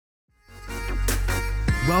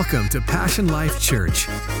Welcome to Passion Life Church.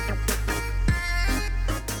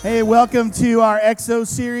 Hey, welcome to our XO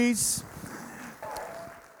series.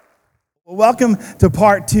 Welcome to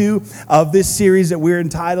part 2 of this series that we're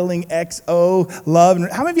entitling XO Love.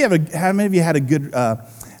 How many of you had a good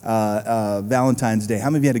Valentine's Day? How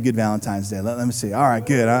many of you had a good Valentine's Day? Let me see. All right,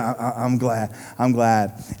 good. I'm glad.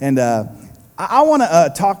 And I want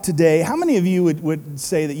to talk today. How many of you would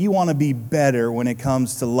say that you want to be better when it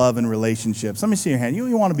comes to love and relationships? Let me see your hand.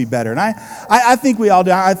 You want to be better. And I think we all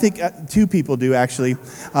do. I think two people do, actually.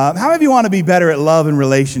 How many of you want to be better at love and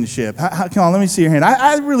relationship? Come on, let me see your hand.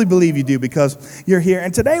 I really believe you do because you're here.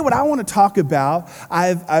 And today what I want to talk about,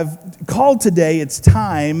 I've called today, it's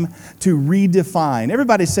time to redefine.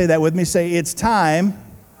 Everybody say that with me. Say, it's time.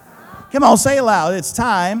 Come on, say it loud. It's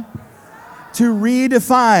time to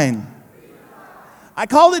redefine. I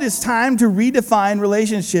called it, it's time to redefine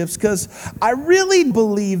relationships because I really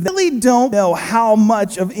don't know how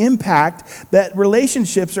much of impact that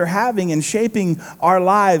relationships are having and shaping our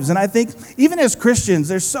lives. And I think even as Christians,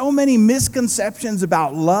 there's so many misconceptions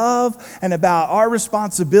about love and about our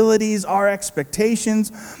responsibilities, our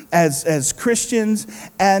expectations as Christians.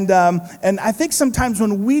 And I think sometimes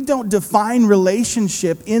when we don't define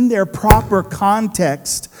relationship in their proper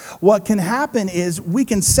context, what can happen is we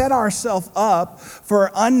can set ourselves up for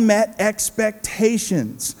unmet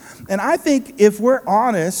expectations. And I think if we're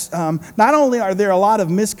honest, not only are there a lot of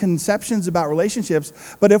misconceptions about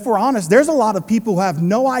relationships, but if we're honest, there's a lot of people who have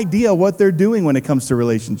no idea what they're doing when it comes to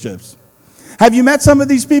relationships. Have you met some of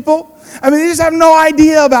these people? I mean, they just have no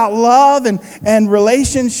idea about love and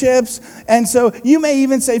relationships. And so you may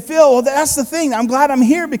even say, Phil, well, that's the thing. I'm glad I'm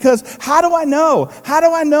here because how do I know? How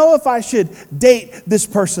do I know if I should date this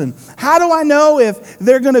person? How do I know if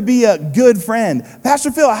they're going to be a good friend?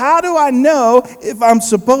 Pastor Phil, how do I know if I'm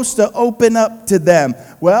supposed to open up to them?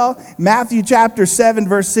 Well, Matthew chapter 7,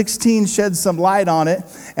 verse 16 sheds some light on it.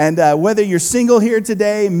 And whether you're single here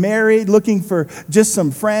today, married, looking for just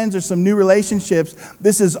some friends or some new relationships,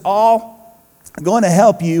 this is all going to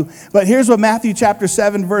help you. But here's what Matthew chapter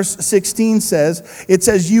 7, verse 16 says. It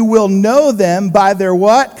says, you will know them by their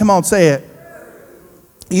what? Come on, say it.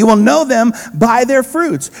 You will know them by their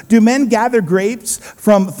fruits. Do men gather grapes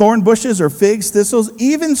from thorn bushes or figs, thistles?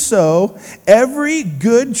 Even so, every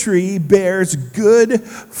good tree bears good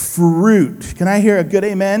fruit. Can I hear a good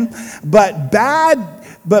amen? But a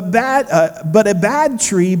bad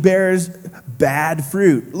tree bears bad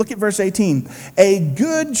fruit. Look at verse 18. A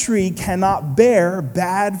good tree cannot bear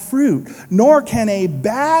bad fruit, nor can a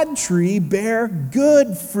bad tree bear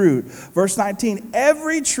good fruit. Verse 19.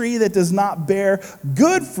 Every tree that does not bear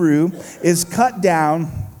good fruit is cut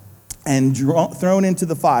down and thrown into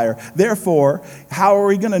the fire. Therefore, how are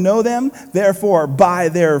we going to know them? Therefore, by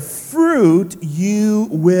their fruit you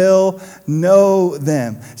will know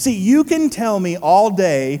them. See, you can tell me all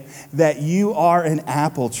day that you are an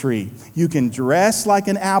apple tree. You can dress like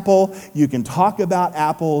an apple, you can talk about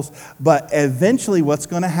apples, but eventually what's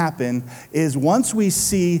going to happen is once we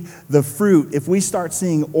see the fruit, if we start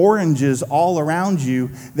seeing oranges all around you,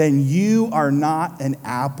 then you are not an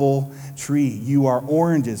apple tree. You are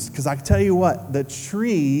oranges. Because I tell you what, the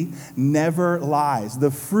tree never lies.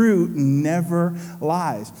 The fruit never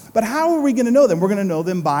lies. But how are we going to know them? We're going to know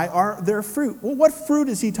them by their fruit. Well, what fruit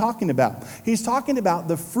is he talking about? He's talking about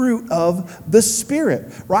the fruit of the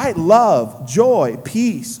Spirit, right? Love, joy,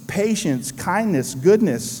 peace, patience, kindness,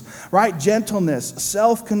 goodness, right? Gentleness,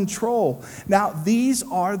 self-control. Now, these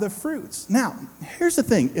are the fruits. Now, here's the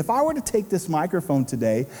thing. If I were to take this microphone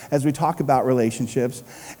today, as we talk about relationships,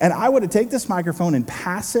 and I were to take this microphone and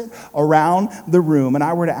pass it around the room, and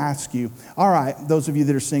I were to ask you, all right, those of you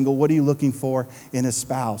that are single, what are you looking for in a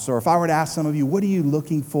spouse? Or if I were to ask some of you, what are you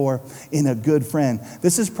looking for in a good friend?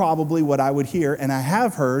 This is probably what I would hear, and I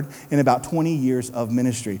have heard in about 20 years of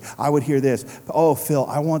ministry. I would hear this, oh, Phil,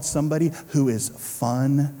 I want somebody who is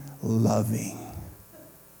fun-loving.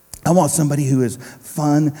 I want somebody who is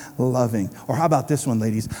fun-loving. Or how about this one,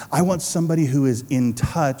 ladies? I want somebody who is in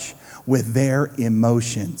touch with their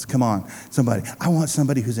emotions. Come on, somebody. I want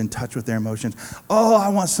somebody who's in touch with their emotions. Oh, I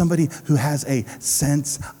want somebody who has a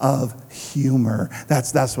sense of humor.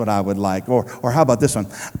 That's what I would like. Or how about this one?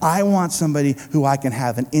 I want somebody who I can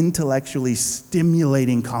have an intellectually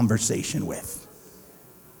stimulating conversation with.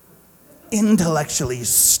 Intellectually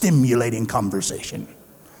stimulating conversation.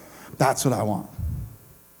 That's what I want.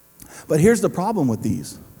 But here's the problem with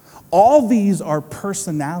these. All these are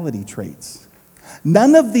personality traits.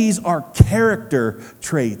 None of these are character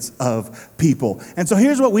traits of people. And so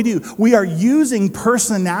here's what we do. We are using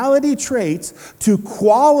personality traits to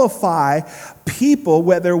qualify people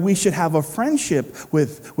whether we should have a friendship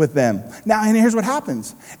with them. Now, and here's what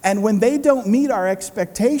happens. And when they don't meet our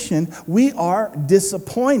expectation, we are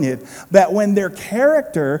disappointed that when their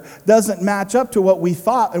character doesn't match up to what we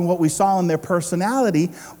thought and what we saw in their personality,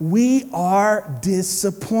 we are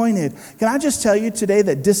disappointed. Can I just tell you today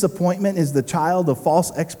that disappointment is the child of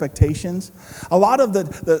false expectations? A lot of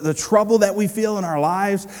the trouble that we feel in our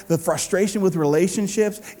lives, the frustration with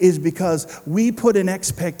relationships, is because we put an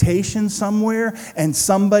expectation somewhere and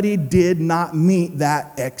somebody did not meet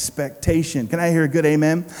that expectation. Can I hear a good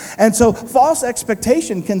amen? And so false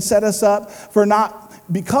expectation can set us up for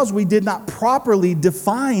because we did not properly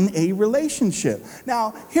define a relationship.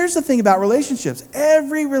 Now, here's the thing about relationships.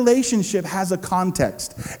 Every relationship has a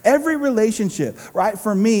context. Every relationship, right?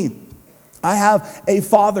 For me, I have a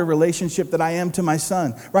father relationship that I am to my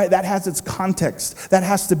son, right? That has its context. That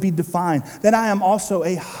has to be defined. Then I am also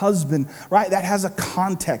a husband, right? That has a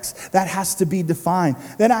context. That has to be defined.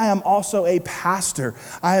 Then I am also a pastor.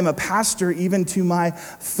 I am a pastor even to my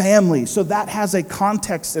family. So that has a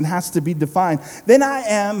context and has to be defined. Then I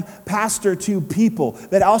am pastor to people.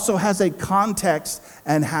 That also has a context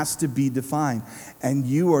and has to be defined. And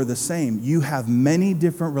you are the same. You have many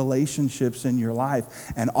different relationships in your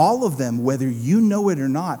life. And all of them, whether you know it or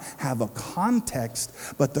not, have a context.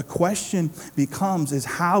 But the question becomes is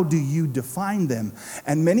how do you define them?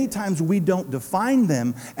 And many times we don't define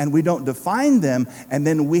them, and and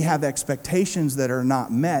then we have expectations that are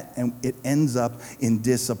not met, and it ends up in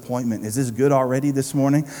disappointment. Is this good already this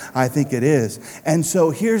morning? I think it is. And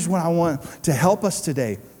so here's what I want to help us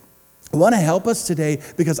today. I want to help us today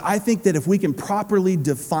because I think that if we can properly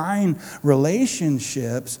define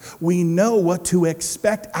relationships, we know what to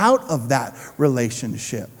expect out of that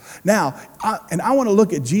relationship. Now, I want to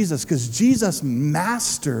look at Jesus because Jesus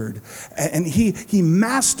mastered, and he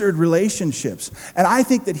mastered relationships. And I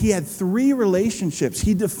think that he had 3 relationships.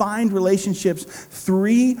 He defined relationships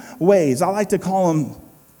 3 ways. I like to call them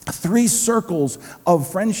 3 circles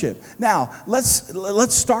of friendship. Now,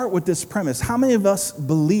 let's start with this premise. How many of us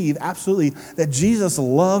believe absolutely that Jesus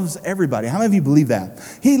loves everybody? How many of you believe that?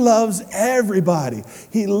 He loves everybody.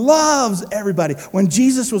 He loves everybody. When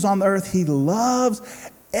Jesus was on the earth, he loves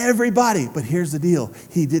everybody. But here's the deal.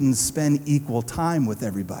 He didn't spend equal time with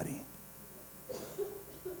everybody.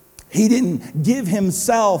 He didn't give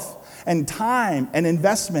himself and time and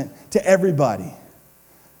investment to everybody.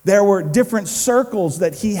 There were different circles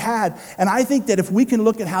that he had. And I think that if we can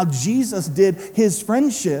look at how Jesus did his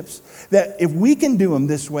friendships, that if we can do them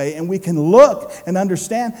this way and we can look and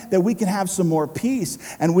understand that we can have some more peace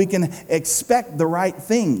and we can expect the right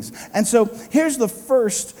things. And so here's the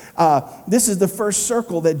first, this is the first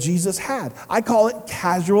circle that Jesus had. I call it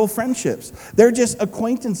casual friendships. They're just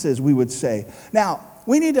acquaintances, we would say. Now,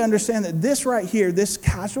 we need to understand that this right here, this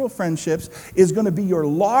casual friendships, is going to be your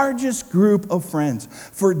largest group of friends.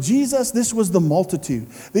 For Jesus, this was the multitude.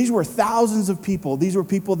 These were thousands of people. These were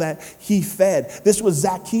people that he fed. This was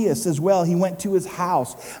Zacchaeus as well. He went to his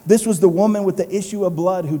house. This was the woman with the issue of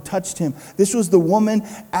blood who touched him. This was the woman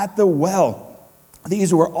at the well.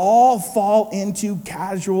 These were all fall into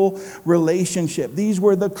casual relationship. These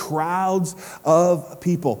were the crowds of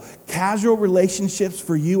people. Casual relationships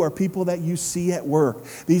for you are people that you see at work.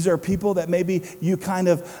 These are people that maybe you kind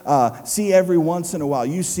of see every once in a while.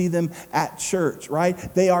 You see them at church, right?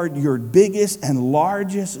 They are your biggest and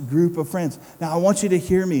largest group of friends. Now, I want you to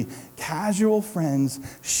hear me. Casual friends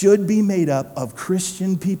should be made up of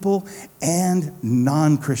Christian people and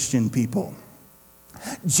non-Christian people.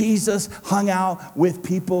 Jesus hung out with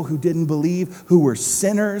people who didn't believe, who were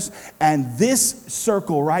sinners. And this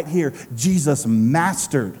circle right here, Jesus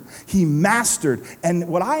mastered. He mastered. And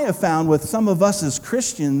what I have found with some of us as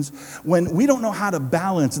Christians, when we don't know how to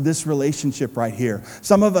balance this relationship right here.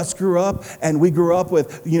 Some of us grew up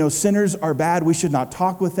with, sinners are bad. We should not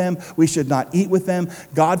talk with them. We should not eat with them.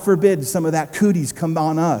 God forbid some of that cooties come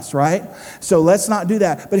on us, right? So let's not do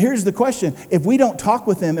that. But here's the question. If we don't talk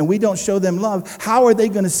with them and we don't show them love, how are they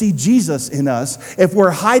going to see Jesus in us if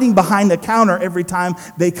we're hiding behind the counter every time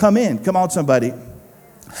they come in? Come on, somebody.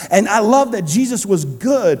 And I love that Jesus was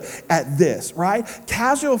good at this, right?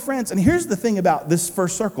 Casual friends. And here's the thing about this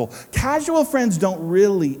first circle. Casual friends don't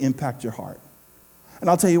really impact your heart. And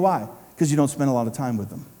I'll tell you why. Because you don't spend a lot of time with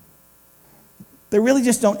them. They really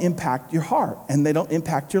just don't impact your heart. And they don't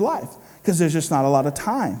impact your life. Because there's just not a lot of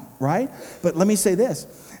time, right? But let me say this.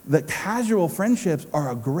 The casual friendships are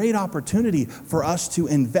a great opportunity for us to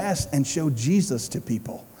invest and show Jesus to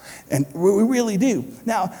people. And we really do.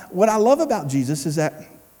 Now, what I love about Jesus is that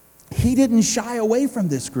He didn't shy away from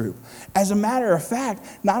this group. As a matter of fact,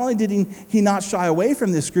 not only did he not shy away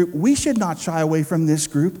from this group, we should not shy away from this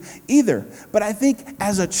group either. But I think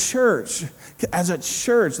as a church,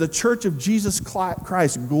 the Church of Jesus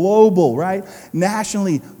Christ, global, right?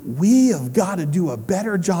 Nationally, we have got to do a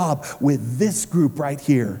better job with this group right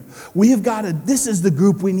here. This is the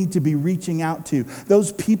group we need to be reaching out to.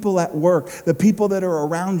 Those people at work, the people that are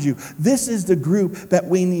around you. This is the group that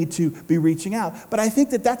we need to be reaching out. But I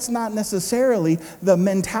think that that's not necessarily the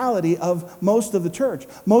mentality of most of the church.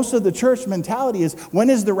 Most of the church mentality is,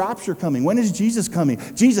 when is the rapture coming? When is Jesus coming?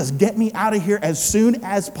 Jesus, get me out of here as soon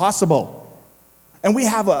as possible. And we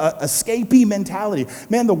have a escapee mentality.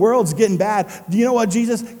 Man, the world's getting bad. Do you know what,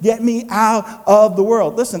 Jesus? Get me out of the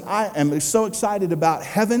world. Listen, I am so excited about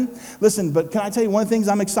heaven. Listen, but can I tell you one of the things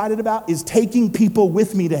I'm excited about is taking people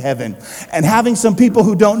with me to heaven and having some people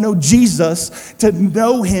who don't know Jesus to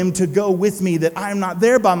know him, to go with me, that I'm not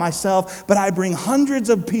there by myself, but I bring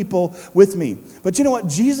hundreds of people with me. But you know what?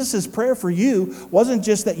 Jesus' prayer for you wasn't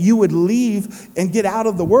just that you would leave and get out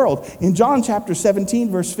of the world. In John chapter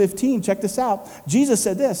 17, verse 15, check this out. Jesus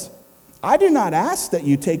said this, I do not ask that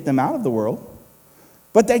you take them out of the world,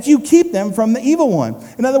 but that you keep them from the evil one.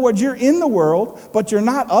 In other words, you're in the world, but you're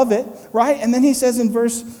not of it, right? And then he says in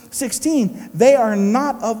verse 16, they are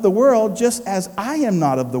not of the world, just as I am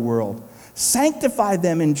not of the world. Sanctify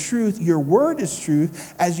them in truth. Your word is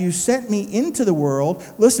truth. As you sent me into the world,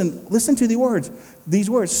 listen to these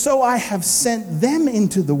words. So I have sent them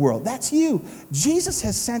into the world. That's you. Jesus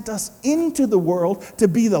has sent us into the world to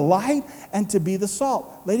be the light and to be the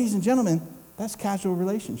salt. Ladies and gentlemen, that's casual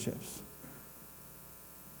relationships.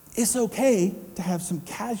 It's okay to have some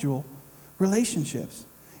casual relationships.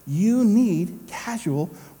 You need casual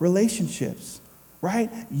relationships.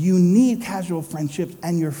 Right? You need casual friendships,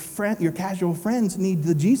 and your casual friends need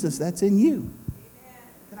the Jesus that's in you. Amen.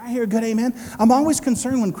 Can I hear a good amen? I'm always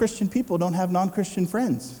concerned when Christian people don't have non-Christian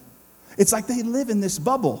friends. It's like they live in this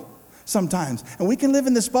bubble sometimes. And we can live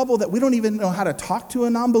in this bubble that we don't even know how to talk to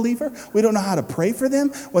a non-believer. We don't know how to pray for them.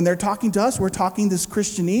 When they're talking to us, we're talking this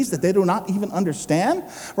Christianese that they do not even understand.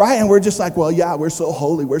 Right? And we're just like, well, yeah, we're so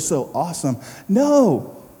holy. We're so awesome.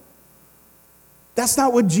 No. That's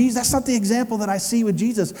not the example that I see with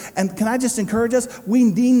Jesus. And can I just encourage us? We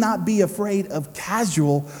need not be afraid of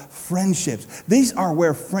casual friendships. These are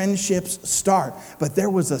where friendships start. But there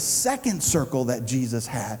was a second circle that Jesus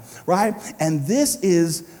had, right? And this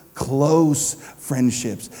is close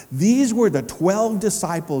friendships. These were the 12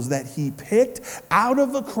 disciples that he picked out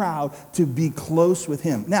of the crowd to be close with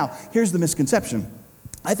him. Now, here's the misconception.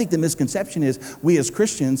 I think the misconception is we as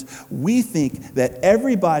Christians, we think that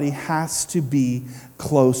everybody has to be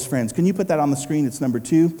close friends. Can you put that on the screen? It's number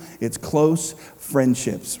 2. It's close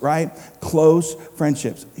friendships, right? Close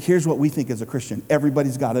friendships. Here's what we think as a Christian.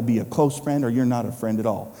 Everybody's got to be a close friend or you're not a friend at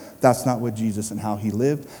all. That's not what Jesus and how he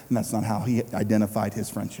lived, and that's not how he identified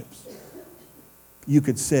his friendships. You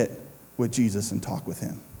could sit with Jesus and talk with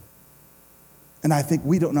him. And I think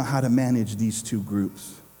we don't know how to manage these two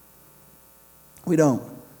groups. We don't.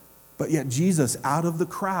 But yet Jesus, out of the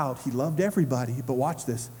crowd, he loved everybody, but watch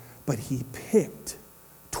this, but he picked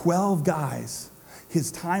 12 guys.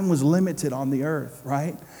 His time was limited on the earth,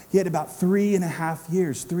 right? He had about 3.5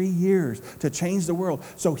 years, 3 years to change the world.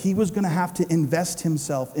 So he was going to have to invest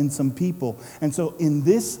himself in some people. And so in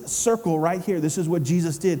this circle right here, this is what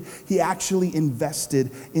Jesus did. He actually invested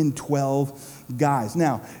in 12 guys.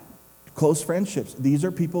 Now, close friendships. These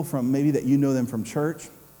are people from maybe that you know them from church.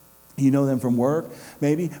 You know them from work,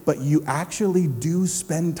 maybe, but you actually do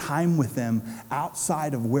spend time with them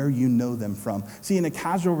outside of where you know them from. See, in a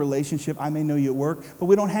casual relationship, I may know you at work, but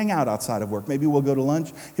we don't hang out outside of work. Maybe we'll go to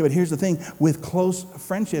lunch. Yeah, but here's the thing. With close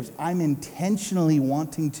friendships, I'm intentionally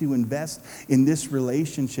wanting to invest in this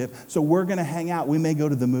relationship. So we're going to hang out. We may go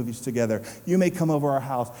to the movies together. You may come over our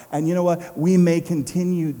house. And you know what? We may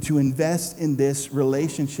continue to invest in this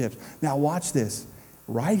relationship. Now watch this.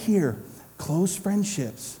 Right here, close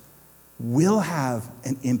friendships will have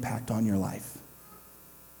an impact on your life.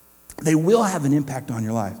 They will have an impact on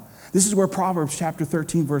your life. This is where Proverbs chapter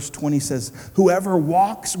 13, verse 20 says, whoever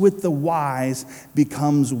walks with the wise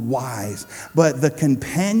becomes wise, but the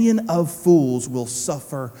companion of fools will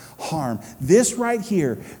suffer harm. This right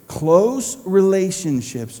here, close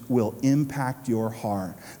relationships will impact your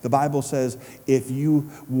heart. The Bible says if you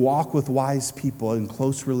walk with wise people in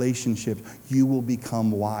close relationships, you will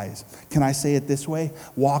become wise. Can I say it this way?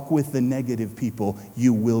 Walk with the negative people,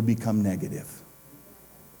 you will become negative.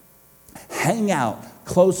 Hang out,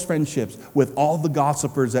 close friendships with all the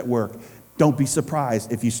gossipers at work. Don't be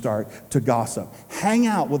surprised if you start to gossip. Hang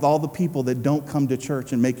out with all the people that don't come to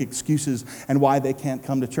church and make excuses and why they can't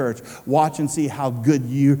come to church. Watch and see how good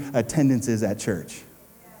your attendance is at church.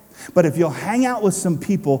 But if you'll hang out with some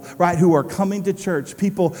people, right, who are coming to church,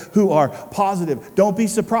 people who are positive, don't be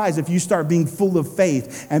surprised if you start being full of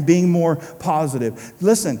faith and being more positive.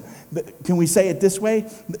 Listen, can we say it this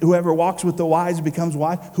way? Whoever walks with the wise becomes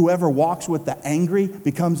wise. Whoever walks with the angry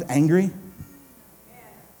becomes angry.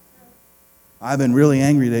 I've been really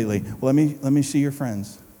angry lately. Well, let me see your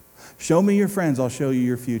friends. Show me your friends, I'll show you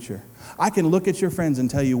your future. I can look at your friends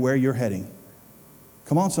and tell you where you're heading.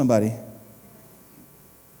 Come on, somebody.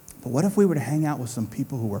 But what if we were to hang out with some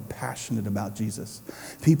people who are passionate about Jesus?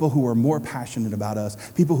 People who are more passionate about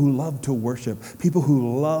us. People who love to worship. People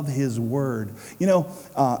who love His Word. You know,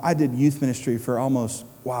 I did youth ministry for almost,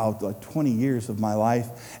 like 20 years of my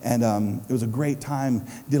life. And it was a great time.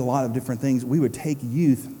 Did a lot of different things. We would take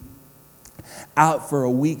youth out for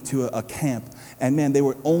a week to a camp. And man, they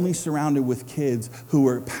were only surrounded with kids who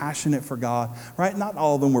were passionate for God, right? Not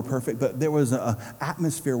all of them were perfect, but there was an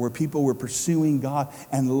atmosphere where people were pursuing God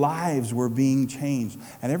and lives were being changed.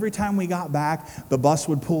 And every time we got back, the bus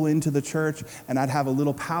would pull into the church and I'd have a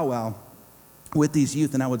little powwow with these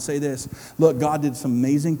youth, and I would say this: look, God did some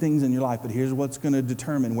amazing things in your life, but here's what's going to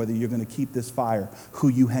determine whether you're going to keep this fire: who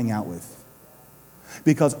you hang out with.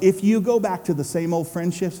 Because if you go back to the same old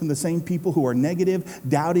friendships and the same people who are negative,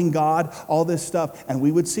 doubting God, all this stuff, and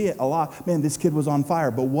we would see it a lot. Man, this kid was on fire.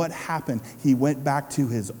 But what happened? He went back to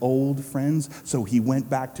his old friends, so he went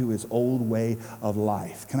back to his old way of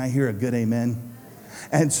life. Can I hear a good amen?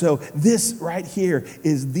 And so this right here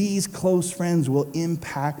is these close friends will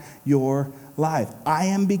impact your life. I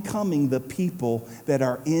am becoming the people that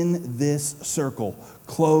are in this circle,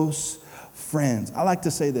 close friends. I like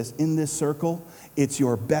to say this: in this circle, it's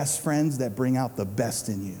your best friends that bring out the best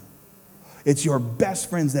in you. It's your best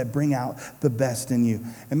friends that bring out the best in you.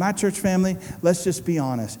 And my church family, let's just be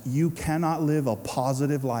honest. You cannot live a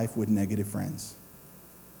positive life with negative friends.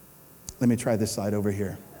 Let me try this side over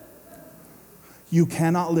here. You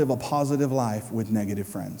cannot live a positive life with negative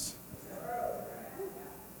friends.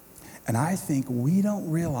 And I think we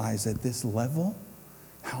don't realize at this level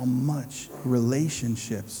how much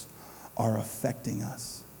relationships are affecting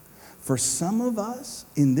us. For some of us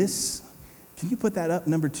in this, can you put that up,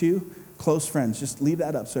 number 2? Close friends. Just leave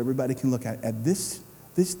that up so everybody can look at it. This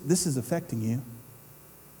is affecting you.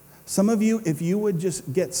 Some of you, if you would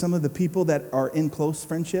just get some of the people that are in close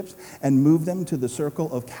friendships and move them to the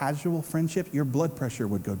circle of casual friendship, your blood pressure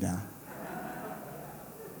would go down.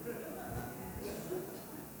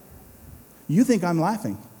 You think I'm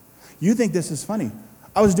laughing. You think this is funny.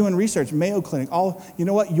 I was doing research, Mayo Clinic, you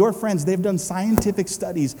know what? Your friends, they've done scientific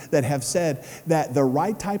studies that have said that the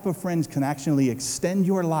right type of friends can actually extend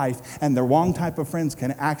your life and the wrong type of friends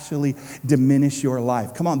can actually diminish your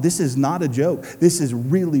life. Come on, this is not a joke. This is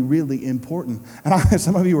really, really important. And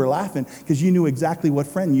some of you were laughing because you knew exactly what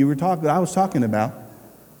friend I was talking about.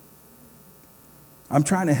 I'm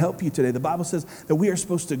trying to help you today. The Bible says that we are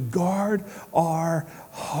supposed to guard our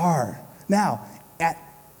heart. Now, at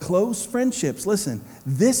close friendships, listen,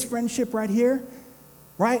 this friendship right here,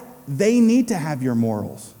 right? They need to have your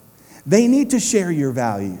morals. They need to share your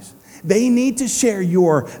values. They need to share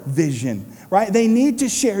your vision, right? They need to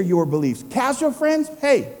share your beliefs. Casual friends,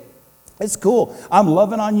 hey, it's cool. I'm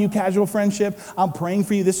loving on you, casual friendship. I'm praying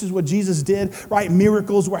for you. This is what Jesus did, right?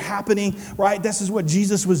 Miracles were happening, right? This is what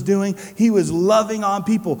Jesus was doing. He was loving on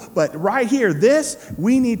people. But right here,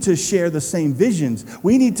 we need to share the same visions.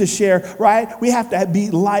 We need to share, right? We have to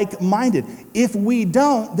be like-minded. If we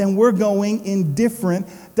don't, then we're going in different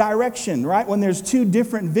direction, right? When there's two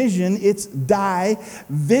different vision, it's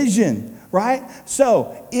division. Right?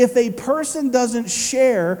 So if a person doesn't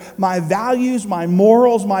share my values, my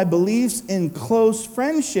morals, my beliefs in close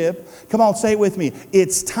friendship, come on, say it with me.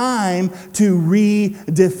 It's time to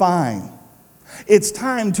redefine. It's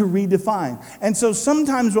time to redefine. And so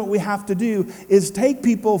sometimes what we have to do is take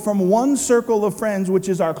people from one circle of friends, which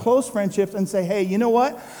is our close friendships, and say, hey, you know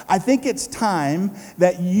what? I think it's time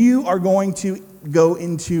that you are going to go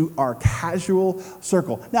into our casual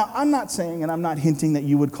circle. Now, I'm not saying and I'm not hinting that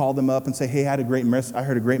you would call them up and say, hey, I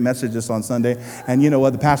heard a great message just on Sunday, and you know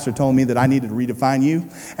what? The pastor told me that I needed to redefine you,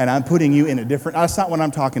 and I'm putting you in a different... That's not what I'm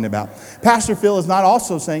talking about. Pastor Phil is not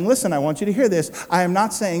also saying, listen, I want you to hear this. I am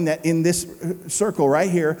not saying that in this circle right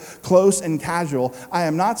here, close and casual, I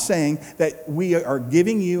am not saying that we are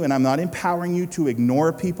giving you, and I'm not empowering you to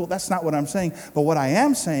ignore people. That's not what I'm saying. But what I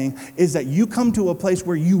am saying is that you come to a place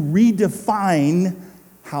where you redefine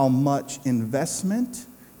how much investment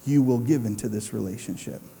you will give into this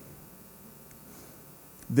relationship.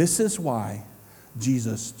 This is why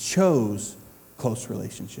Jesus chose close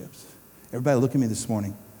relationships. Everybody look at me this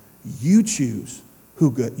morning. You choose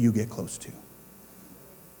who you get close to.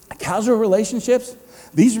 Casual relationships,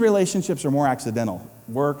 these relationships are more accidental.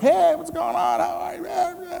 Work, hey, what's going on? How are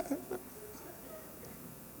you?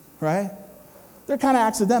 Right? They're kind of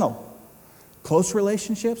accidental. Close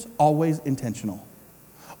relationships, always intentional.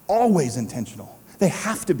 Always intentional. They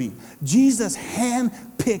have to be. Jesus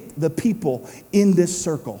handpicked the people in this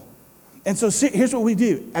circle. And so here's what we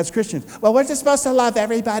do as Christians. Well, we're just supposed to love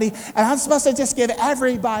everybody, and I'm supposed to just give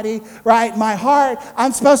everybody, right, my heart.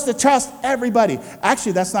 I'm supposed to trust everybody.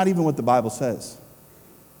 Actually, that's not even what the Bible says.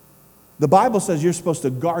 The Bible says you're supposed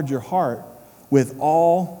to guard your heart with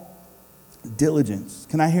all diligence.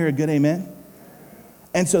 Can I hear a good amen?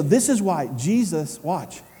 And so this is why Jesus,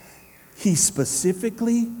 watch, he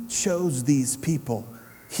specifically chose these people.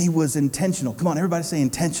 He was intentional. Come on, everybody say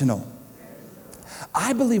intentional.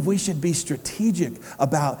 I believe we should be strategic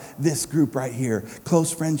about this group right here,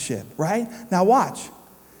 close friendship, right? Now watch.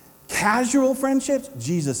 Casual friendships,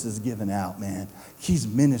 Jesus is giving out, man. He's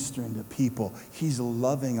ministering to people. He's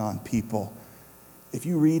loving on people. If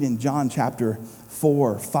you read in John chapter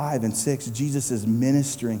 4, 5, and 6, Jesus is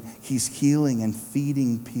ministering. He's healing and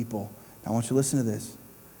feeding people. Now I want you to listen to this.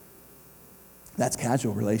 That's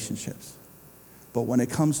casual relationships. But when it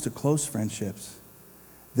comes to close friendships,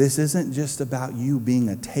 this isn't just about you being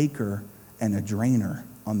a taker and a drainer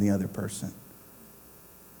on the other person.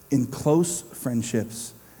 In close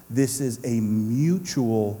friendships, this is a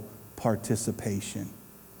mutual participation.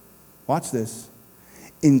 Watch this.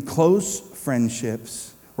 In close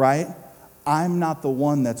friendships, right, I'm not the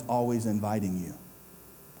one that's always inviting you.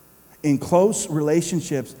 In close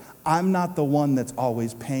relationships, I'm not the one that's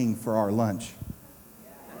always paying for our lunch.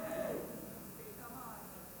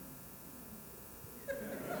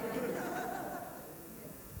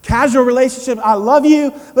 Casual relationship, I love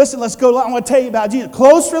you. Listen, let's go. I want to tell you about Jesus.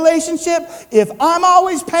 Close relationship, if I'm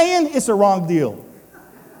always paying, it's a wrong deal.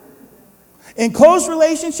 In close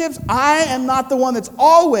relationships, I am not the one that's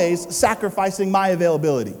always sacrificing my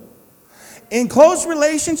availability. In close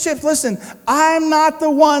relationships, listen, I'm not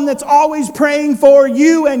the one that's always praying for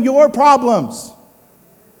you and your problems.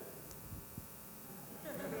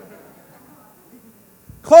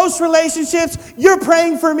 Close relationships, you're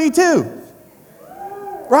praying for me too.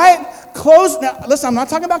 Right? Close. Now, listen, I'm not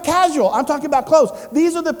talking about casual. I'm talking about close.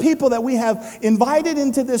 These are the people that we have invited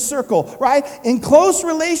into this circle, right? In close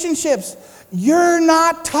relationships, you're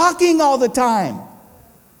not talking all the time.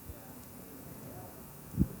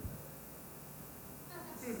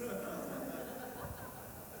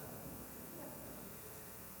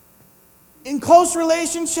 In close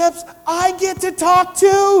relationships, I get to talk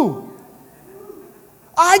too.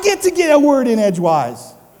 I get to get a word in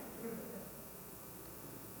edgewise.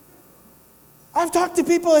 I've talked to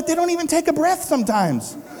people that they don't even take a breath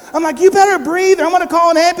sometimes. I'm like, you better breathe or I'm going to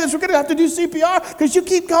call an ambulance. We're going to have to do CPR because you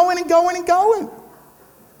keep going and going and going.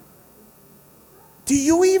 Do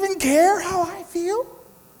you even care how I feel?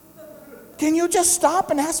 Can you just stop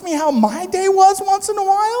and ask me how my day was once in a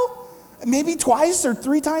while? Maybe twice or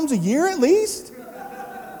 3 times a year at least?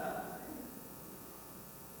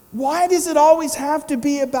 Why does it always have to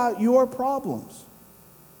be about your problems?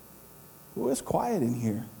 Oh, it's quiet in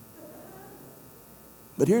here.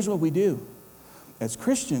 But here's what we do. As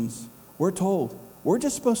Christians, we're told we're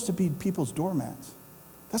just supposed to be people's doormats.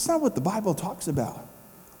 That's not what the Bible talks about.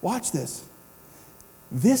 Watch this.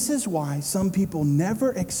 This is why some people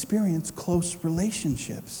never experience close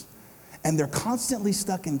relationships. And they're constantly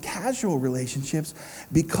stuck in casual relationships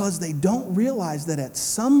because they don't realize that at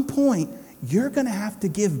some point, you're going to have to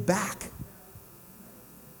give back.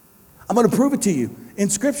 I'm going to prove it to you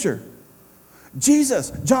in Scripture.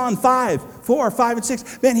 Jesus, John 5, 4, 5, and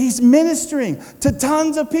 6, man, he's ministering to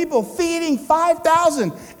tons of people, feeding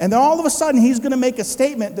 5,000. And then all of a sudden, he's going to make a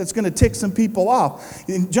statement that's going to tick some people off.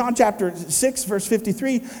 In John chapter 6, verse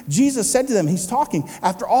 53, Jesus said to them, he's talking,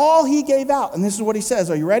 after all he gave out, and this is what he says.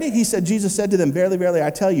 Are you ready? He said, Jesus said to them, verily, verily, I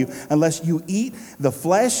tell you, unless you eat the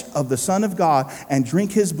flesh of the Son of God and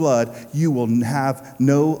drink his blood, you will have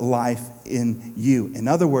no life in you. In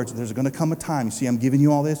other words, there's going to come a time, you see, I'm giving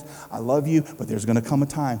you all this, I love you, but there's going to come a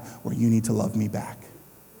time where you need to love me back.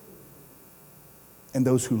 And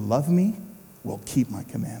those who love me will keep my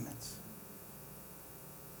commandments.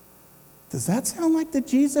 Does that sound like the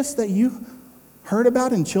Jesus that you heard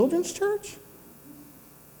about in children's church?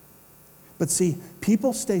 But see,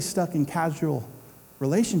 people stay stuck in casual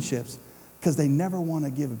relationships because they never want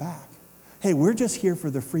to give back. Hey, we're just here for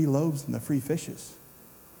the free loaves and the free fishes.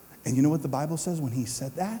 And you know what the Bible says when he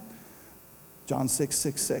said that? John 6,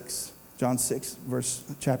 6, 6. John 6,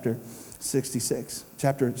 chapter 66.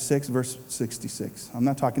 Chapter 6, verse 66. I'm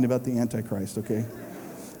not talking about the Antichrist, okay?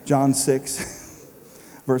 John 6,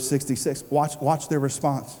 verse 66. Watch their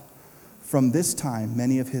response. From this time,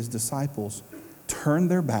 many of his disciples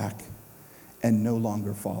turned their back and no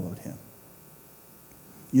longer followed him.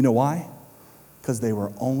 You know why? Because they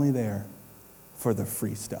were only there for the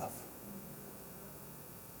free stuff.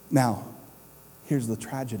 Now, here's the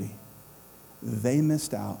tragedy. They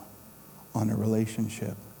missed out on a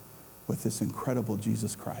relationship with this incredible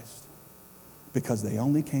Jesus Christ because they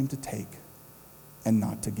only came to take and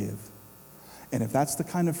not to give. And if that's the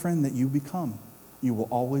kind of friend that you become, you will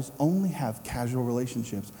always only have casual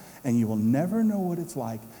relationships, and you will never know what it's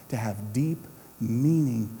like to have deep,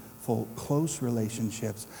 meaningful, close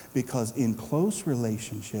relationships, because in close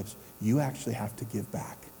relationships, you actually have to give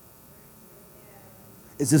back.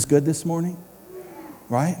 Is this good this morning?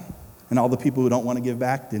 Right? And all the people who don't want to give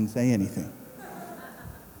back didn't say anything.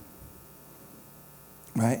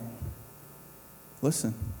 Right?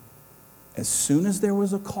 Listen, as soon as there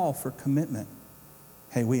was a call for commitment,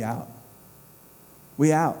 hey, we out.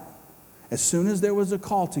 We out. As soon as there was a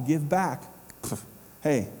call to give back,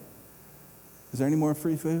 hey, is there any more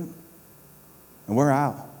free food? And we're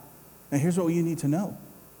out. Now here's what you need to know.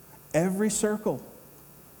 Every circle,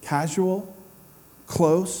 casual,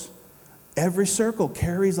 close, every circle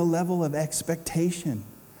carries a level of expectation,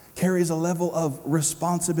 carries a level of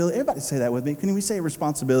responsibility. Everybody say that with me. Can we say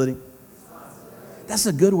responsibility? That's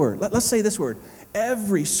a good word. Let's say this word.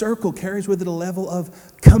 Every circle carries with it a level of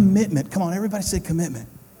commitment. Come on, everybody say commitment.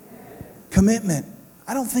 Commitment.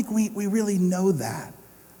 I don't think we really know that.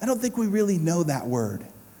 I don't think we really know that word.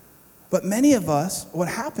 But many of us, what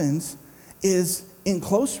happens is in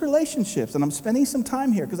close relationships, and I'm spending some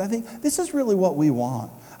time here because I think this is really what we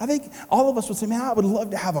want. I think all of us would say, man, I would love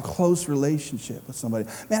to have a close relationship with somebody.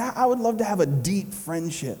 Man, I would love to have a deep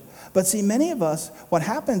friendship. But see, many of us, what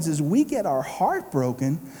happens is we get our heart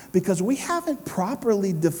broken because we haven't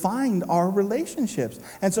properly defined our relationships.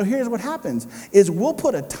 And so here's what happens, is we'll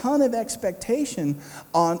put a ton of expectation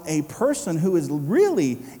on a person who is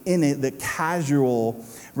really in the casual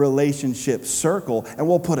relationship circle, and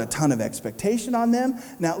we'll put a ton of expectation on them.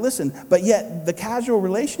 Now listen, but yet the casual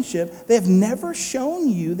relationship, they have never shown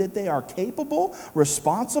you that they are capable,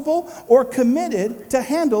 responsible, or committed to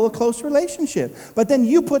handle a close relationship. But then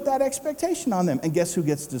you put that expectation on them, and guess who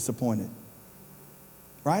gets disappointed?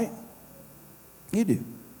 Right? You do.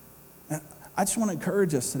 And I just want to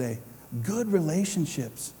encourage us today. Good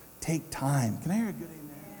relationships take time. Can I hear a good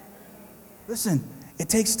amen? Listen, it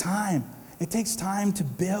takes time. It takes time to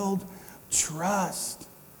build trust.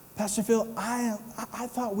 Pastor Phil, I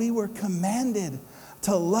thought we were commanded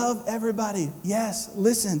to love everybody. Yes,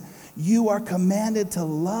 listen, you are commanded to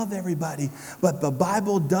love everybody, but the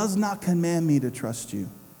Bible does not command me to trust you.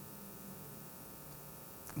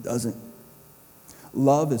 It doesn't.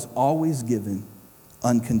 Love is always given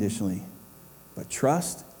unconditionally, but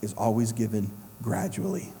trust is always given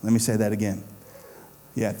gradually. Let me say that again.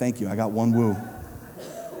 Yeah, thank you. I got one woo.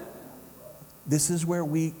 This is where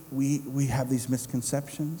we have these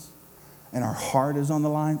misconceptions, and our heart is on the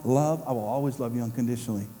line. Love, I will always love you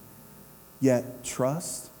unconditionally. Yet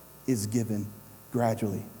trust is given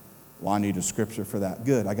gradually. Well, I need a scripture for that.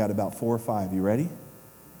 Good, I got about 4 or 5. You ready?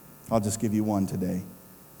 I'll just give you one today.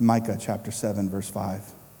 Micah chapter 7, verse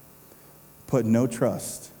 5. Put no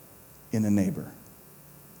trust in a neighbor.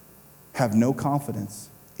 Have no confidence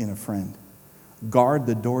in a friend. Guard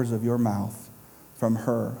the doors of your mouth from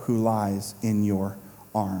her who lies in your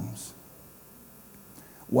arms.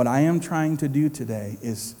 What I am trying to do today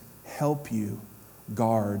is help you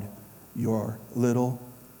guard your little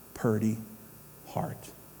purdy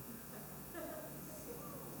heart.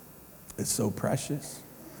 It's so precious,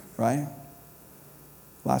 right?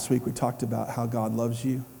 Last week we talked about how God loves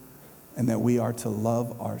you and that we are to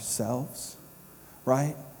love ourselves,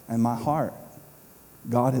 right? And my heart,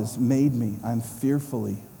 God has made me. I'm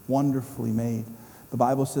fearfully, wonderfully made. The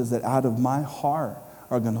Bible says that out of my heart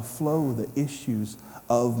are going to flow the issues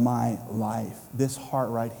of my life. This heart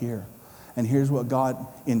right here. And here's what God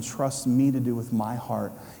entrusts me to do with my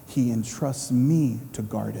heart. He entrusts me to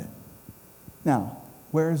guard it. Now,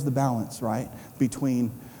 where is the balance, right?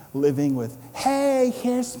 Between living with, hey,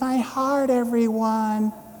 here's my heart,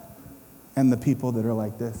 everyone, and the people that are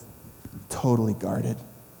like this, totally guarded.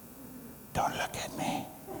 Don't look at me.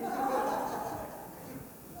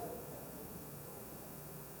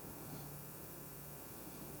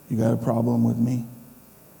 You got a problem with me?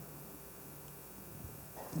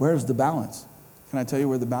 Where's the balance? Can I tell you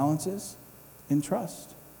where the balance is? In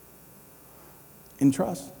trust. In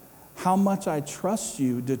trust. How much I trust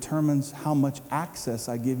you determines how much access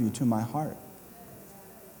I give you to my heart.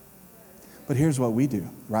 But here's what we do,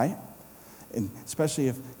 right? And especially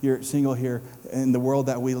if you're single here in the world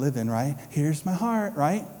that we live in, right? Here's my heart,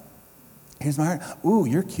 right? Here's my heart. Ooh,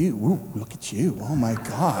 you're cute. Ooh, look at you. Oh my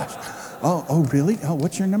gosh. Oh, really? Oh,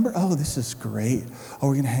 what's your number? Oh, this is great. Oh,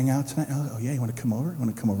 we're going to hang out tonight? Oh, yeah, you want to come over? You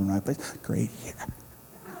want to come over to my place? Great. Yeah.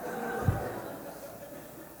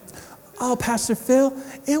 Oh, Pastor Phil,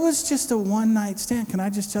 it was just a one-night stand. Can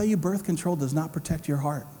I just tell you, birth control does not protect your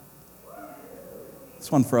heart.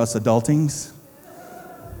 It's one for us adultings.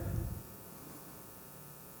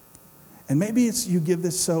 And maybe it's you give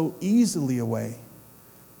this so easily away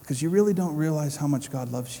because you really don't realize how much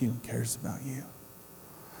God loves you and cares about you.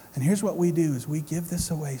 And here's what we do is we give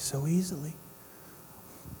this away so easily.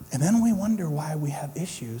 And then we wonder why we have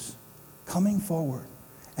issues coming forward.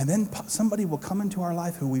 And then somebody will come into our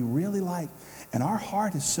life who we really like. And our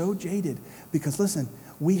heart is so jaded because, listen,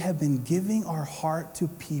 we have been giving our heart to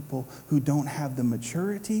people who don't have the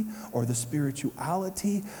maturity or the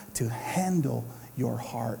spirituality to handle your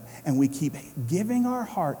heart. And we keep giving our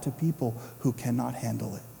heart to people who cannot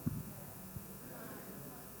handle it.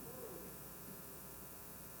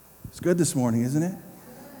 It's good this morning, isn't it?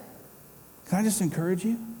 Can I just encourage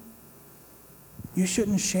you? You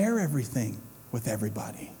shouldn't share everything with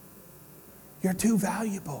everybody. You're too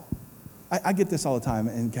valuable. I get this all the time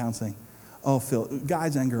in counseling. Oh, Phil,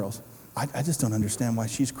 guys and girls, I just don't understand why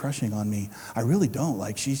she's crushing on me. I really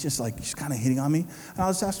don't. She's kind of hitting on me. And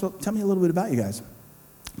I'll just ask, well, tell me a little bit about you guys.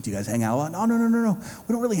 Do you guys hang out a lot? No.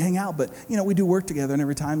 We don't really hang out, but, we do work together, and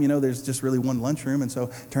every time, there's just really one lunchroom, and so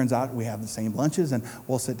it turns out we have the same lunches, and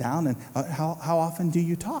we'll sit down, and how often do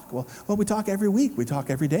you talk? Well, we talk every week. We talk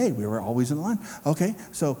every day. We were always in lunch. Okay,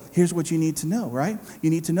 so here's what you need to know, right? You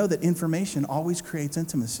need to know that information always creates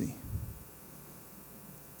intimacy.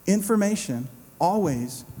 Information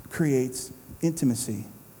always creates intimacy.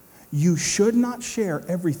 You should not share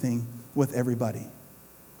everything with everybody.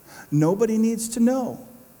 Nobody needs to know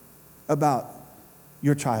about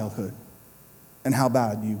your childhood and how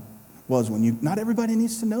bad you was not everybody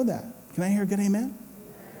needs to know that. Can I hear a good amen?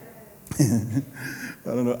 I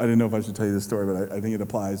don't know. I didn't know if I should tell you this story, but I think it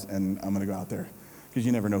applies, and I'm going to go out there because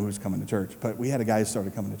you never know who's coming to church. But we had a guy who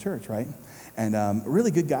started coming to church, right? And a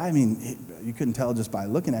really good guy. I mean, you couldn't tell just by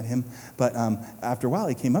looking at him. But after a while,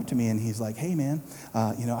 he came up to me and he's like, "Hey, man,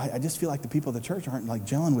 I just feel like the people of the church aren't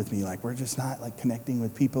gelling with me. We're just not connecting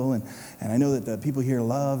with people. And I know that the people here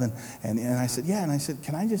love." And I said, "Yeah." And I said,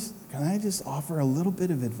 "Can I just offer a little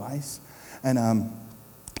bit of advice?" And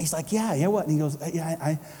he's like, yeah, what? And he goes,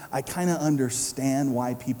 "Yeah, I kind of understand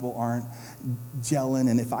why people aren't gelling,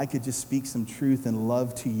 and if I could just speak some truth and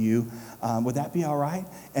love to you, would that be all right?"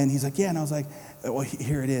 And he's like, "Yeah." And I was like, "Well,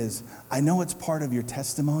 here it is. I know it's part of your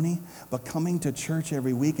testimony, but coming to church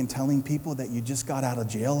every week and telling people that you just got out of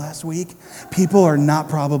jail last week, people are not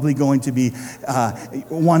probably going to be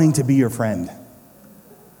wanting to be your friend.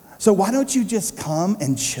 So why don't you just come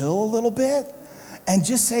and chill a little bit? And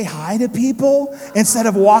just say hi to people instead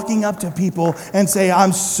of walking up to people and say,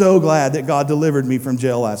 'I'm so glad that God delivered me from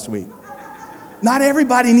jail last week.'" Not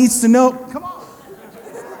everybody needs to know. Come on.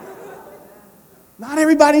 Not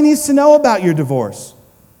everybody needs to know about your divorce.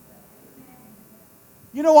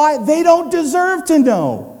 You know why? They don't deserve to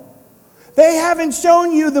know. They haven't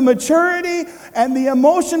shown you the maturity and the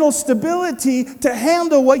emotional stability to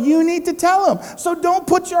handle what you need to tell them. So don't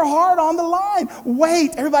put your heart on the line.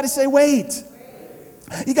 Wait. Everybody say wait.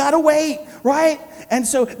 You got to wait, right? And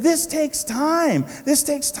so this takes time. This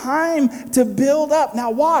takes time to build up.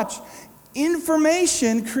 Now watch.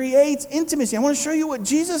 Information creates intimacy. I want to show you what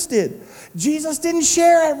Jesus did. Jesus didn't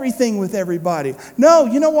share everything with everybody. No,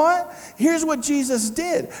 you know what? Here's what Jesus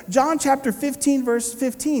did. John chapter 15, verse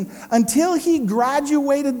 15. Until he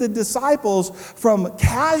graduated the disciples from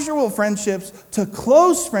casual friendships to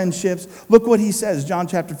close friendships, look what he says. John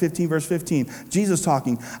chapter 15, verse 15. Jesus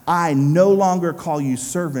talking. "I no longer call you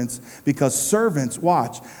servants because servants,"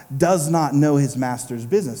 watch, "does not know his master's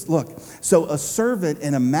business." Look, so a servant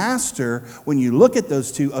and a master, when you look at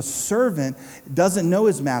those two, a servant doesn't know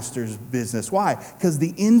his master's business. Why? Because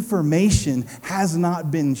the information has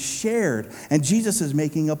not been shared. And Jesus is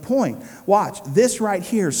making a point. Watch, this right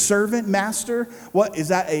here, servant, master, what is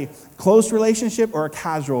that, a close relationship or a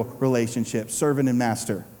casual relationship, servant and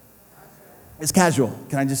master? It's casual.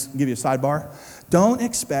 Can I just give you a sidebar? Don't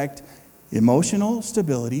expect emotional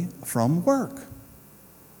stability from work.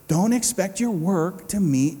 Don't expect your work to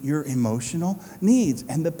meet your emotional needs.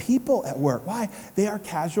 And the people at work, why? They are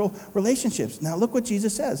casual relationships. Now look what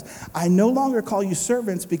Jesus says. "I no longer call you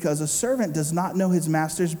servants because a servant does not know his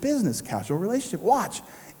master's business." Casual relationship. Watch.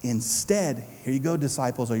 Instead, here you go,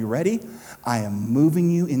 disciples. Are you ready? I am moving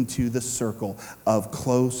you into the circle of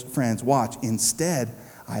close friends. Watch. Instead,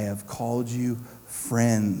 I have called you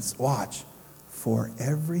friends. Watch. For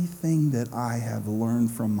everything that I have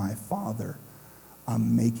learned from my Father,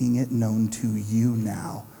 I'm making it known to you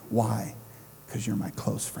now. Why? Because you're my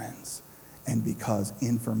close friends. And because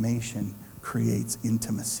information creates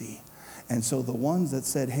intimacy. And so the ones that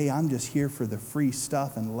said, hey, I'm just here for the free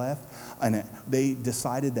stuff and left, and they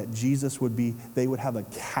decided that they would have a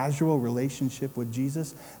casual relationship with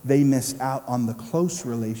Jesus, they missed out on the close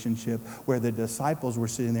relationship where the disciples were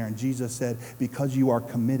sitting there and Jesus said, because you are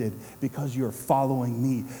committed, because you're following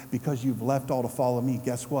me, because you've left all to follow me,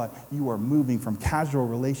 guess what? You are moving from casual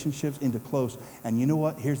relationships into close. And you know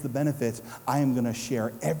what? Here's the benefits. I am going to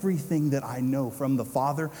share everything that I know from the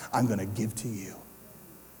Father, I'm going to give to you.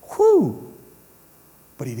 Whew.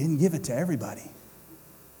 But he didn't give it to everybody.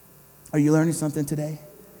 Are you learning something today?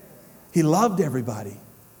 He loved everybody,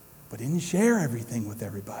 but didn't share everything with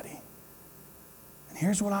everybody. And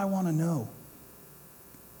here's what I want to know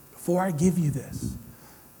before I give you this.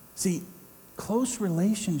 See, close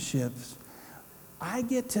relationships, I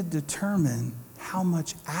get to determine how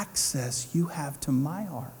much access you have to my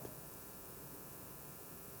heart.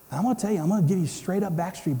 And I'm going to tell you, I'm going to give you straight up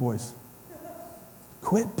Backstreet Boys.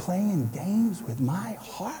 Quit playing games with my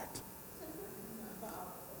heart.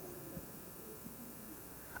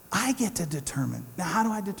 I get to determine. Now, how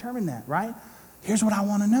do I determine that, right? Here's what I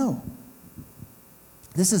want to know.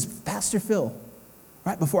 This is Pastor Phil,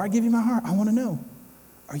 right? Before I give you my heart, I want to know,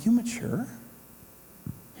 are you mature?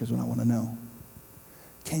 Here's what I want to know.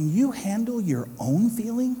 Can you handle your own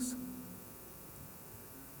feelings?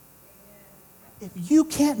 If you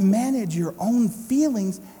can't manage your own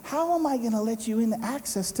feelings, how am I going to let you in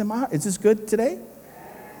access to my heart? Is this good today?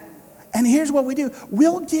 And here's what we do.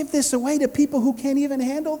 We'll give this away to people who can't even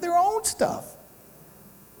handle their own stuff.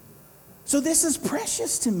 So this is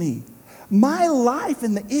precious to me. My life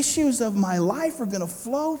and the issues of my life are going to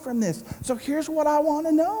flow from this. So here's what I want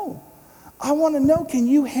to know. I want to know, can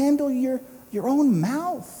you handle your own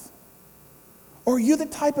mouth? Or are you the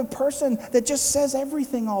type of person that just says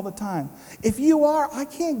everything all the time? If you are, I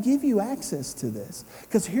can't give you access to this.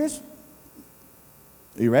 Because are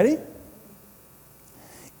you ready?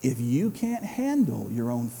 If you can't handle your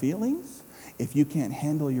own feelings, if you can't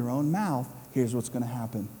handle your own mouth, here's what's going to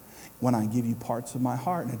happen. When I give you parts of my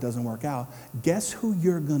heart and it doesn't work out, guess who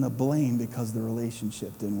you're going to blame because the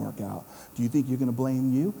relationship didn't work out? Do you think you're going to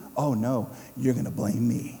blame you? Oh, no, you're going to blame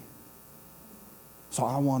me. So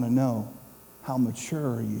I want to know, how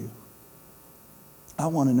mature are you? I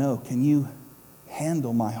want to know, can you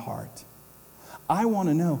handle my heart? I want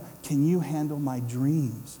to know, can you handle my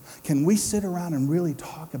dreams? Can we sit around and really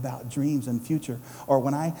talk about dreams and future? Or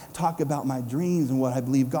when I talk about my dreams and what I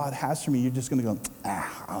believe God has for me, you're just going to go,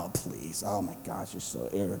 oh, please. Oh, my gosh, you're so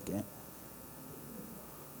arrogant.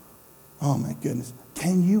 Oh, my goodness.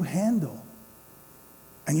 Can you handle?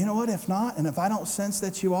 And you know what? If not, and if I don't sense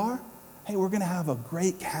that you are, hey, we're going to have a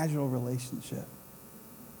great casual relationship.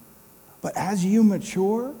 But as you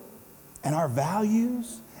mature and our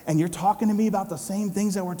values, and you're talking to me about the same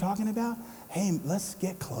things that we're talking about, hey, let's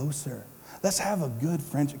get closer. Let's have a good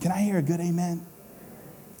friendship. Can I hear a good amen?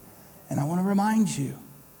 And I want to remind you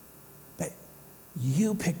that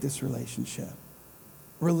you pick this relationship.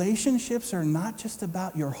 Relationships are not just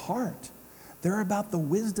about your heart. They're about the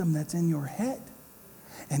wisdom that's in your head.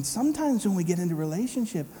 And sometimes when we get into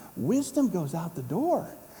relationship, wisdom goes out the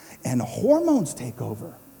door and hormones take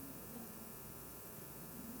over.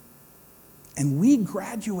 And we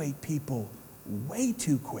graduate people way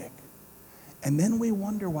too quick. And then we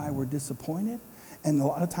wonder why we're disappointed. And a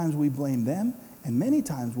lot of times we blame them. And many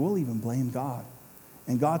times we'll even blame God.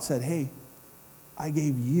 And God said, hey, I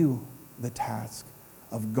gave you the task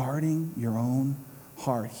of guarding your own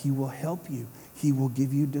heart. He will help you. He will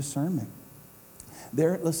give you discernment.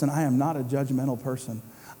 Listen, I am not a judgmental person.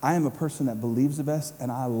 I am a person that believes the best,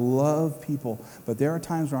 and I love people. But there are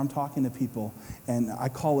times where I'm talking to people, and I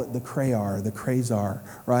call it the crazar,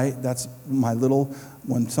 right? That's my little,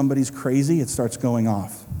 when somebody's crazy, it starts going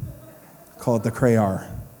off. I call it the crazar.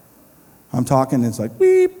 I'm talking, it's like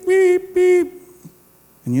beep, beep, beep.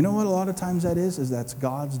 And you know what a lot of times that is? Is that's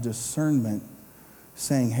God's discernment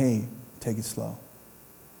saying, hey, take it slow.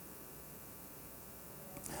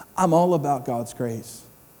 I'm all about God's grace.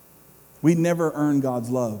 We never earn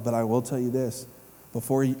God's love, but I will tell you this.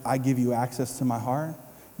 Before I give you access to my heart,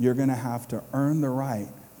 you're going to have to earn the right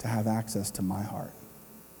to have access to my heart.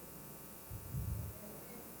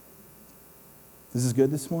 This is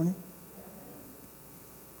good this morning?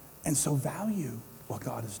 And so value what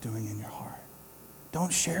God is doing in your heart.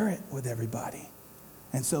 don't share it with everybody.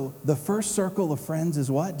 And so the first circle of friends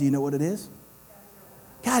is what? Do you know what it is?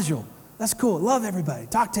 Casual. That's cool. Love everybody.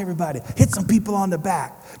 Talk to everybody. Hit some people on the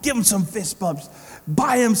back. Give them some fist bumps.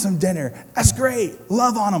 Buy them some dinner. That's great.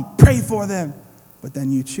 Love on them. Pray for them. But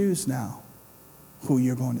then you choose now who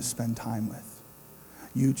you're going to spend time with.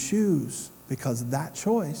 You choose because that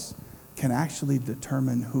choice can actually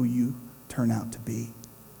determine who you turn out to be.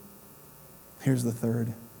 Here's the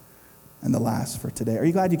third and the last for today. Are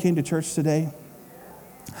you glad you came to church today?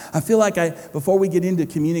 I feel like before we get into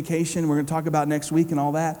communication, we're going to talk about next week and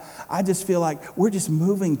all that, I just feel like we're just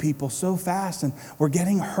moving people so fast and we're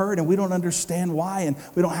getting hurt and we don't understand why and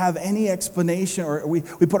we don't have any explanation, or we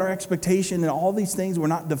put our expectation in all these things. We're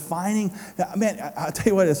not defining. Man, I'll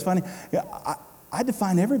tell you what, it's funny. I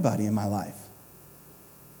define everybody in my life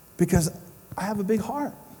because I have a big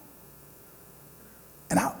heart.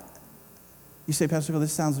 And you say, Pastor Phil,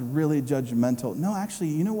 this sounds really judgmental. No, actually,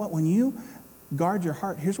 you know what? When you guard your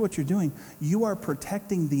heart, here's what you're doing. You are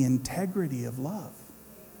protecting the integrity of love.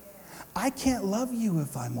 I can't love you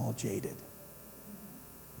if I'm all jaded.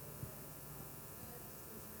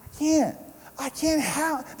 I can't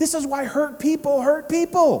have. This is why hurt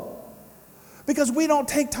people. Because we don't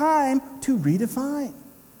take time to redefine.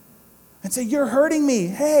 And say, you're hurting me.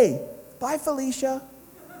 Hey, bye, Felicia.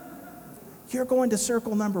 You're going to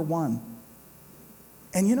circle number 1.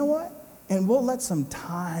 And you know what? And we'll let some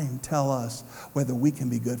time tell us whether we can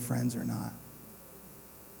be good friends or not.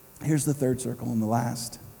 Here's the third circle, and the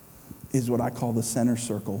last is what I call the center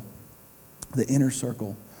circle, the inner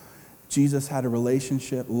circle. Jesus had a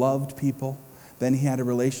relationship, loved people. Then he had a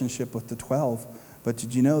relationship with the 12. But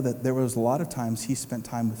did you know that there was a lot of times he spent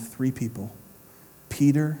time with 3 people?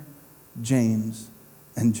 Peter, James,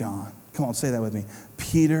 and John. Come on, say that with me.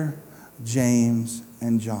 Peter, James,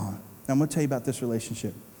 and John. Now I'm going to tell you about this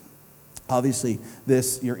relationship. Obviously,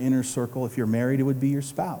 your inner circle, if you're married, it would be your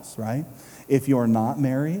spouse, right? If you're not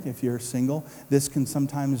married, if you're single, this can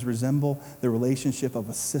sometimes resemble the relationship of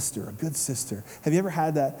a sister, a good sister. Have you ever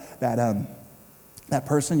had that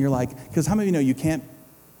person you're like, because how many of you know you can't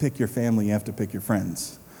pick your family, you have to pick your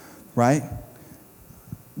friends, right?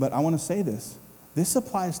 But I want to say this. This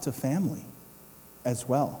applies to family as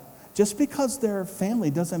well. Just because they're family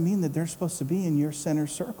doesn't mean that they're supposed to be in your center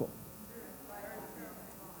circle.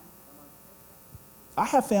 I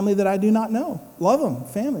have family that I do not know. Love them,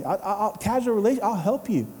 family. I'll casual relation. I'll help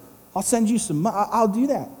you. I'll send you some money. I'll do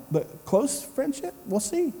that. But close friendship, we'll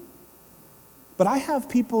see. But I have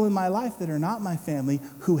people in my life that are not my family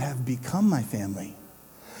who have become my family.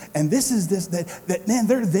 And that man,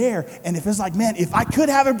 they're there. And if it's like, man, if I could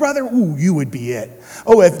have a brother, ooh, you would be it.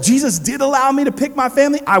 Oh, if Jesus did allow me to pick my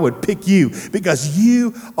family, I would pick you because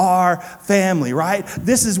you are family, right?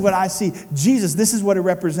 This is what I see. Jesus, this is what it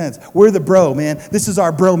represents. We're the bro, man. This is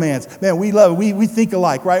our bromance. Man, we love it. We think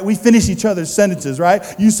alike, right? We finish each other's sentences, right?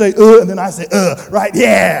 You say, and then I say, right?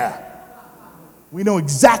 Yeah. We know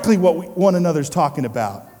exactly what one another's talking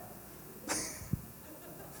about.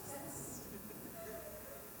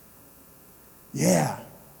 Yeah,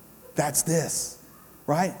 that's this,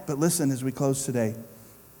 right? But listen, as we close today,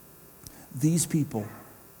 these people,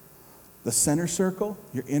 the center circle,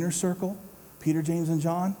 your inner circle, Peter, James, and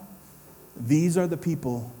John, these are the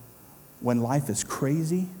people when life is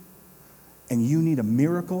crazy and you need a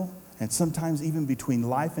miracle, and sometimes even between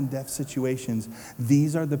life and death situations,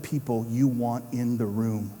 these are the people you want in the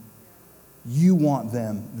room. You want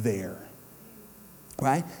them there.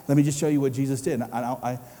 Right? Let me just show you what Jesus did.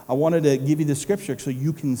 I wanted to give you the scripture so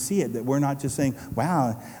you can see it, that we're not just saying,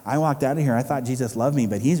 wow, I walked out of here, I thought Jesus loved me,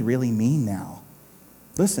 but he's really mean now.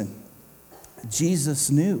 Listen, Jesus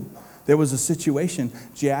knew there was a situation.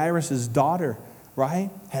 Jairus' daughter, right,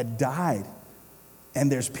 had died.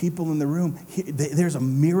 And there's people in the room. There's a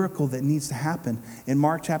miracle that needs to happen. In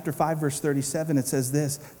Mark chapter 5, verse 37, it says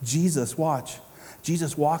this, Jesus, watch.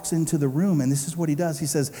 Jesus walks into the room, and this is what he does. He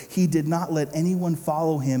says, he did not let anyone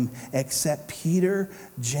follow him except Peter,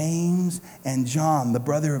 James, and John, the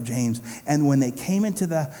brother of James. And when they came into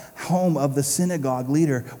the home of the synagogue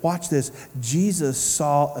leader, watch this, Jesus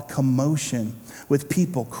saw a commotion with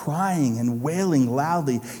people crying and wailing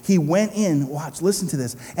loudly. He went in, watch, listen to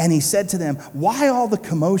this, and he said to them, why all the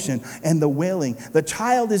commotion and the wailing? The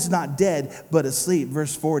child is not dead, but asleep.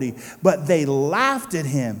 Verse 40, but they laughed at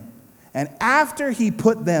him. And after he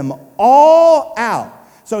put them all out,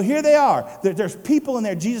 so here they are. There's people in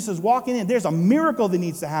there. Jesus is walking in. There's a miracle that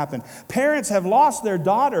needs to happen. Parents have lost their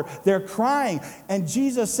daughter. They're crying. And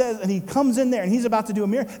Jesus says, and he comes in there and he's about to do a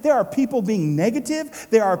miracle. There are people being negative.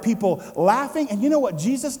 There are people laughing. And you know what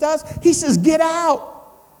Jesus does? He says, get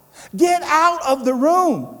out. Get out of the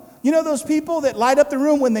room. You know those people that light up the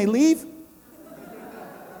room when they leave?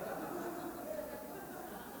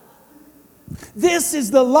 This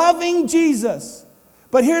is the loving Jesus.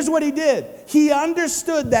 But here's what he did. He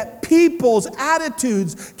understood that people's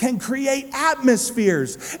attitudes can create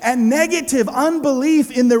atmospheres, and negative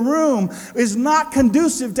unbelief in the room is not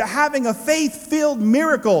conducive to having a faith-filled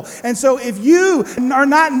miracle. And so if you are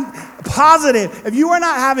not positive, if you are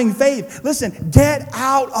not having faith, listen, get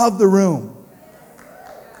out of the room.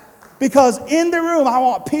 Because in the room, I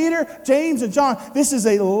want Peter, James, and John. This is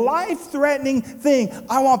a life-threatening thing.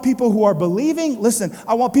 I want people who are believing. Listen,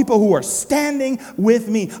 I want people who are standing with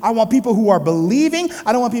me. I want people who are believing.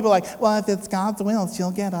 I don't want people like, well, if it's God's will, she'll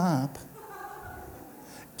get up.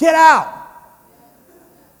 Get out.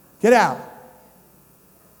 Get out.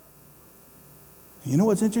 You know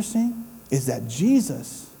what's interesting? Is that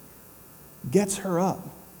Jesus gets her up.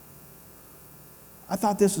 I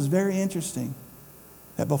thought this was very interesting.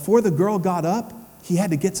 That before the girl got up, he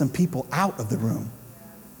had to get some people out of the room.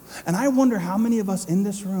 And I wonder how many of us in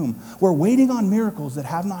this room, we're waiting on miracles that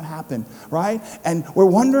have not happened, right? And we're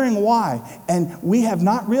wondering why. And we have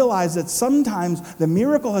not realized that sometimes the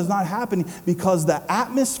miracle has not happened because the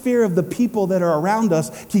atmosphere of the people that are around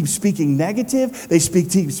us keep speaking negative. They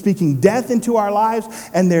keep speaking death into our lives,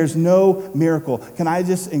 and there's no miracle. Can I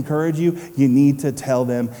just encourage you? You need to tell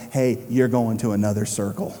them, hey, you're going to another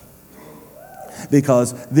circle.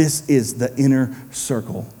 Because this is the inner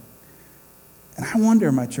circle. And I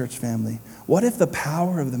wonder, my church family, what if the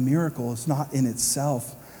power of the miracle is not in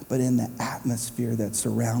itself, but in the atmosphere that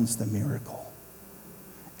surrounds the miracle?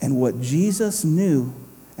 And what Jesus knew,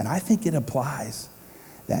 and I think it applies,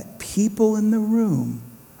 that people in the room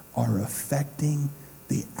are affecting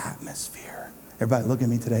the atmosphere. Everybody look at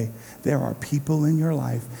me today. There are people in your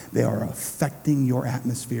life. They are affecting your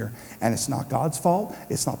atmosphere. And it's not God's fault.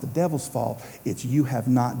 It's not the devil's fault. It's you have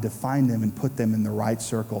not defined them and put them in the right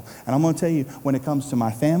circle. And I'm going to tell you, when it comes to my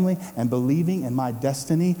family and believing in my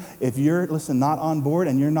destiny, if you're, not on board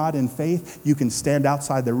and you're not in faith, you can stand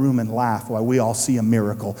outside the room and laugh while we all see a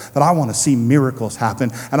miracle. But I want to see miracles happen.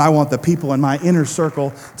 And I want the people in my inner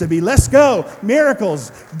circle to be, let's go,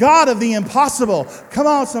 miracles, God of the impossible. Come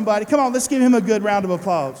on, somebody. Come on, let's give him a good round of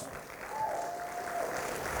applause.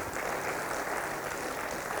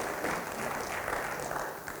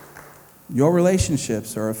 Your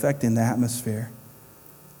relationships are affecting the atmosphere.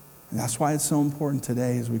 And that's why it's so important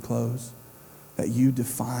today as we close that you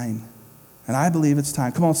define. And I believe it's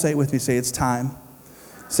time. Come on, say it with me. Say it's time.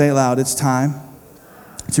 Say it loud. It's time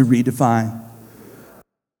to redefine.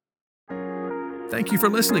 Thank you for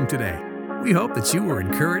listening today. We hope that you were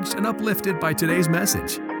encouraged and uplifted by today's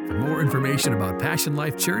message. For more information about Passion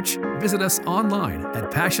Life Church, visit us online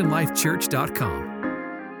at passionlifechurch.com.